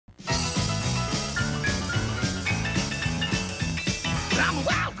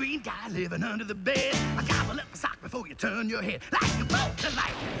Sweet guy living under the bed. I gobble up a sock before you turn your head. Like a boat to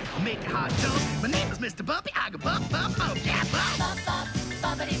life, make your heart jump. My name is Mr. Bumpy. I go bump, bump, bump, yeah, bump. Bump, bump,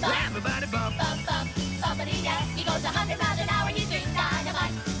 bumpity bump. Everybody bump. Bump, bump, bumpity, yeah. He goes 100 miles an hour, he's big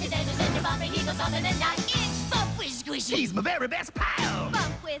dynamite. His name is Mr. Bumpy, he goes bumping the night. It's Bump with Squishy. She's my very best pal.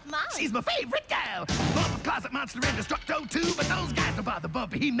 Bump with Molly. She's my favorite gal. Bump with Closet Monster and Destructo too. But those guys don't bother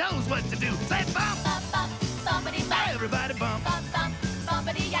Bumpy. He knows what to do. Say bump. Bump, bump, bumpity bump. Everybody bump. Bump, bump,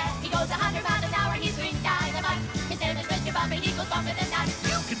 bumpity, yeah. He goes 100 miles an hour, he's green dynamite. His name is Mr. Bumpy, he goes bumping the night.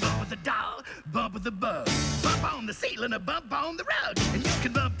 You can bump with the doll, bump with the bug. Bump on the ceiling or bump on the rug. And you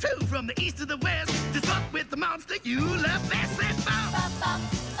can bump too from the east to the west. Just bump with the monster you love best. Say bump. Bump, bump,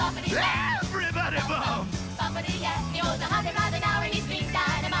 bumpity bump. Everybody bump. Bumpity, yeah. He goes 100 miles an hour, he's green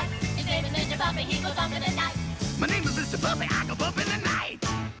dynamite. His name is Mr. Bumpy, he goes bumping the night. My name is Mr. Bumpy, I go bump in the night.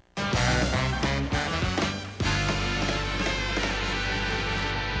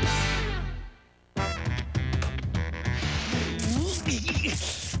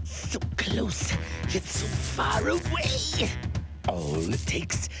 So close, yet so far away. All it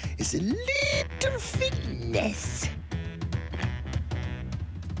takes is a little finesse.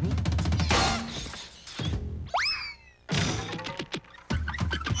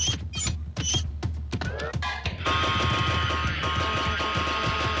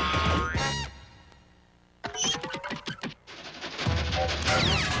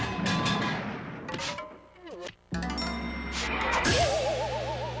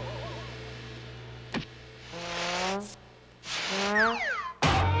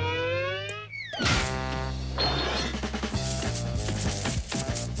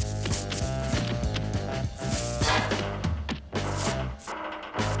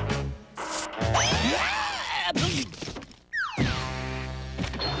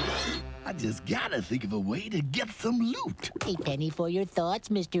 I just gotta think of a way to get some loot. A penny for your thoughts,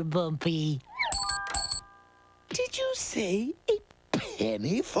 Mr. Bumpy. Did you say a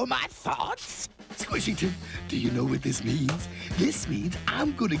penny for my thoughts? Squishy, do you know what this means? This means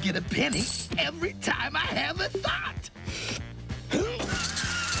I'm gonna get a penny every time I have a thought.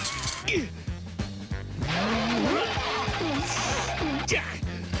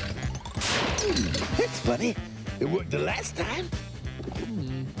 It's funny. It worked the last time.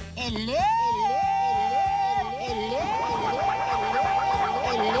 Hello?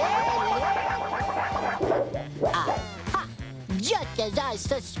 Aha! Just as I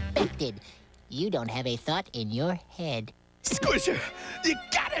suspected. You don't have a thought in your head. Squisher, you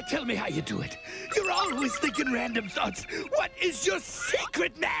gotta tell me how you do it. You're always thinking random thoughts. What is your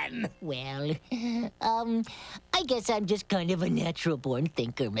secret, man? Well, I guess I'm just kind of a natural-born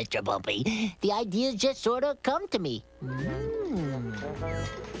thinker, Mr. Bumpy. The ideas just sort of come to me.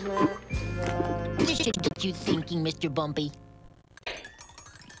 This should get you thinking, Mr. Bumpy.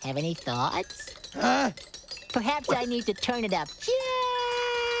 Have any thoughts? Huh? Perhaps I need to turn it up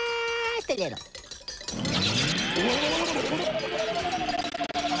just a little.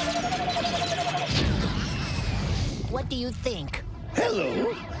 What do you think?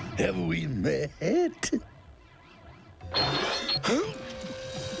 Hello, have we met?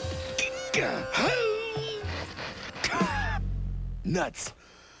 Nuts.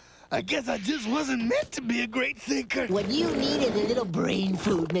 I guess I just wasn't meant to be a great thinker. What you need is a little brain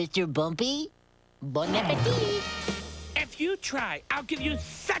food, Mr. Bumpy. Bon appetit. If you try, I'll give you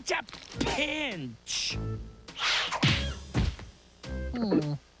such a pinch.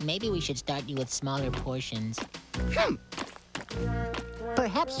 Maybe we should start you with smaller portions.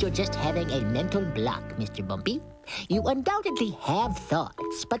 Perhaps you're just having a mental block, Mr. Bumpy. You undoubtedly have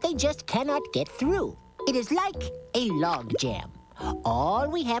thoughts, but they just cannot get through. It is like a log jam. All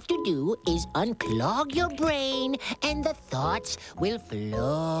we have to do is unclog your brain, and the thoughts will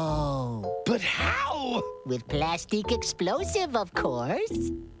flow. But how? With plastic explosive, of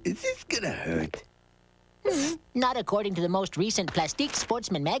course. Is this gonna hurt? Not according to the most recent Plastique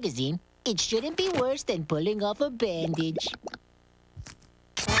Sportsman magazine. It shouldn't be worse than pulling off a bandage.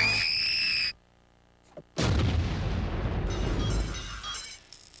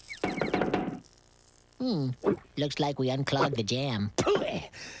 Looks like we unclogged the jam.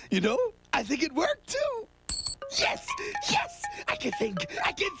 You know, I think it worked too. Yes, yes, I can think.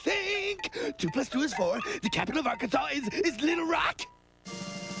 2 + 2 is 4. The capital of Arkansas is Little Rock.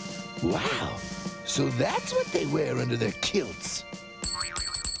 Wow, so that's what they wear under their kilts.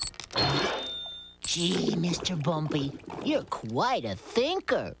 Gee, Mr. Bumpy, you're quite a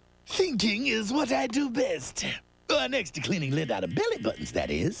thinker. Thinking is what I do best. Next to cleaning lint out of belly buttons,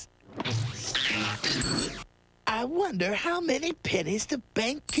 that is. I wonder how many pennies the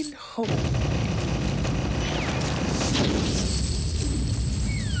bank can hold.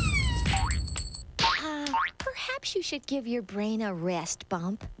 Perhaps you should give your brain a rest,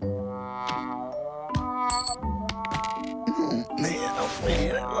 Bump. Man, oh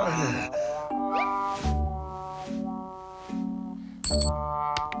man.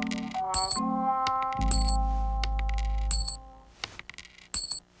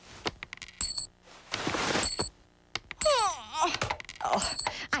 Oh,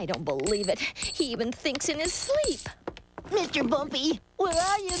 I don't believe it. He even thinks in his sleep. Mr. Bumpy, where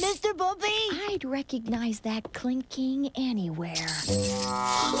are you, Mr. Bumpy? I'd recognize that clinking anywhere.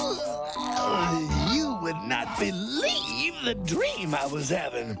 You would not believe the dream I was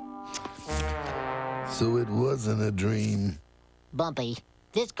having. So it wasn't a dream. Bumpy,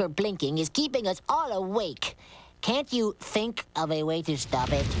 this kerblinking is keeping us all awake. Can't you think of a way to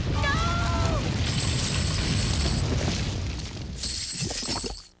stop it?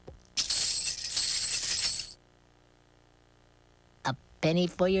 A penny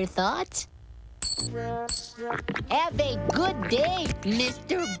for your thoughts? Have a good day,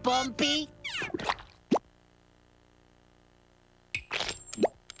 Mr. Bumpy.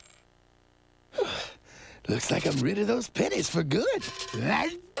 Looks like I'm rid of those pennies for good.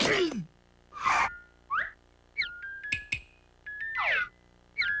 I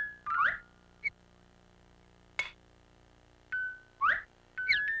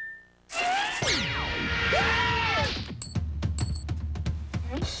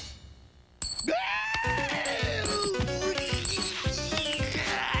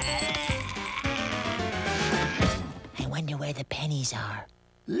wonder where the pennies are.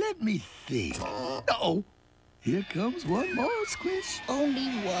 Let me think. Uh-oh. Here comes one more squish. Only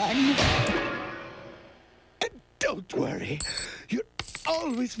one. And don't worry. You're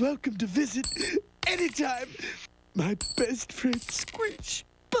always welcome to visit anytime. My best friend Squish.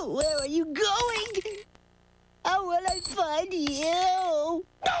 But where are you going? How will I find you?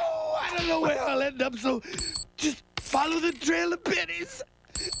 No, I don't know where I'll end up, so just follow the trail of pennies.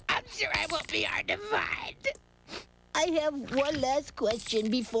 I'm sure I won't be hard to find. I have one last question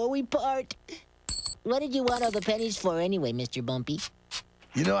before we part. What did you want all the pennies for anyway, Mr. Bumpy?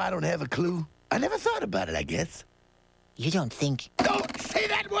 You know, I don't have a clue. I never thought about it, I guess. You don't think... Don't say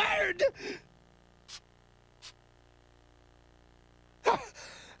that word!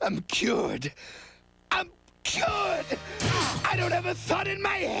 I'm cured. I'm cured! I don't have a thought in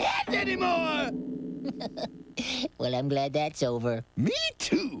my head anymore! Well, I'm glad that's over. Me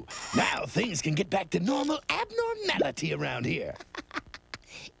too. Now things can get back to normal abnormality around here.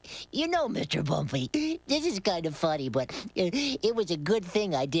 You know, Mr. Bumpy, this is kind of funny, but it was a good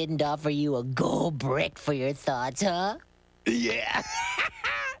thing I didn't offer you a gold brick for your thoughts, huh? Yeah.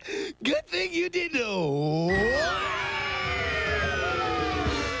 Good thing you didn't know.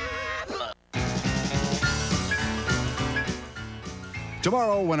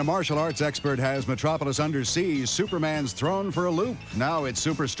 Tomorrow, when a martial arts expert has Metropolis under siege, Superman's thrown for a loop. Now it's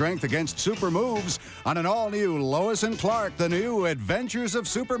super strength against super moves on an all-new Lois and Clark, The New Adventures of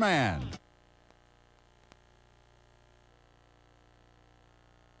Superman.